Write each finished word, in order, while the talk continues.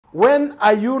When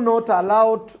are you not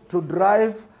allowed to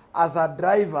drive as a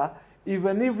driver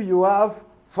even if you have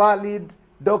valid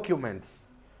documents?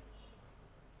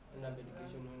 Under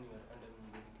medication,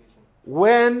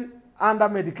 When under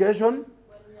medication? When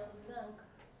you are drunk.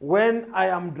 When I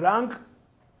am drunk?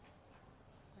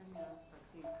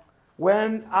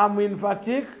 When I'm in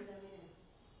fatigue?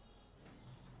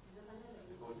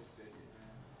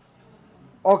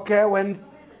 Okay, when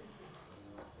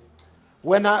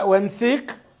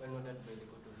sick?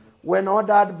 When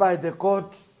ordered by the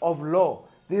court of law.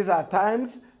 These are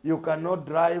times you cannot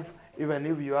drive even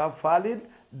if you have valid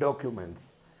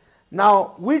documents.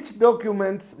 Now, which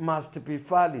documents must be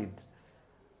valid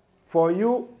for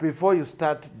you before you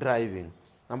start driving?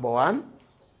 Number one?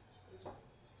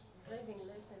 Driving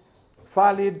license.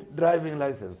 Valid driving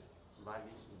license.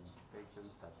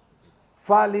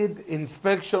 Valid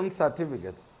inspection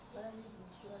certificates.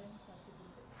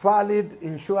 Valid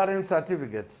insurance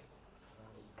certificates.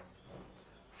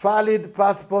 Valid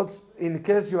passports in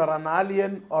case you are an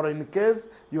alien or in case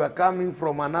you are coming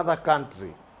from another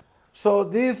country. So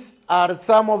these are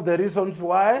some of the reasons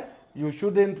why you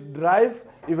shouldn't drive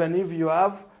even if you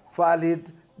have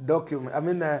valid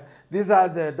documents. These are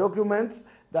the documents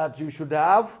that you should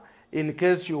have in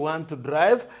case you want to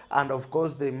drive, and of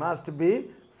course they must be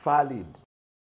valid.